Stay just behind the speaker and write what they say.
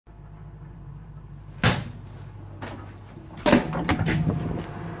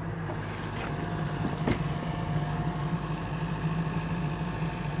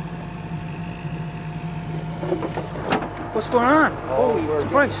What's going on? Oh, Holy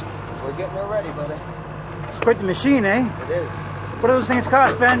Christ. We're getting her ready, buddy. It's quite the machine, eh? It is. What do those things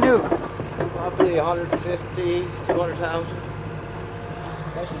cost, brand new? Probably 150, 200,000.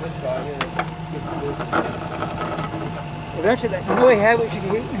 Especially this guy here. Gets the business. Eventually, you know what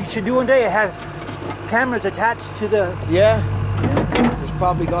you should do one day? Have cameras attached to the... Yeah. There's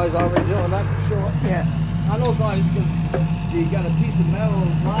probably guys already doing that for sure. Yeah. I know guys, you got a piece of metal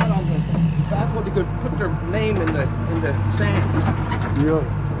flat on the back where they could put their name in the sand. Really?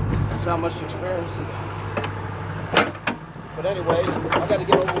 That's how much experience. But anyways, I got to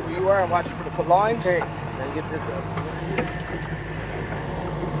get over where you are and watch for the lines. Okay. And get this up.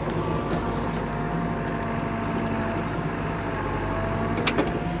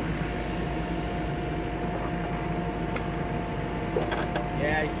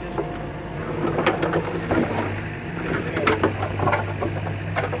 Yeah, he's just...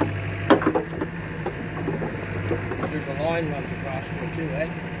 There's a line runs across there too, eh?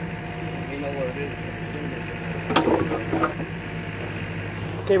 You know where it is.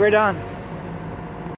 Okay, right on.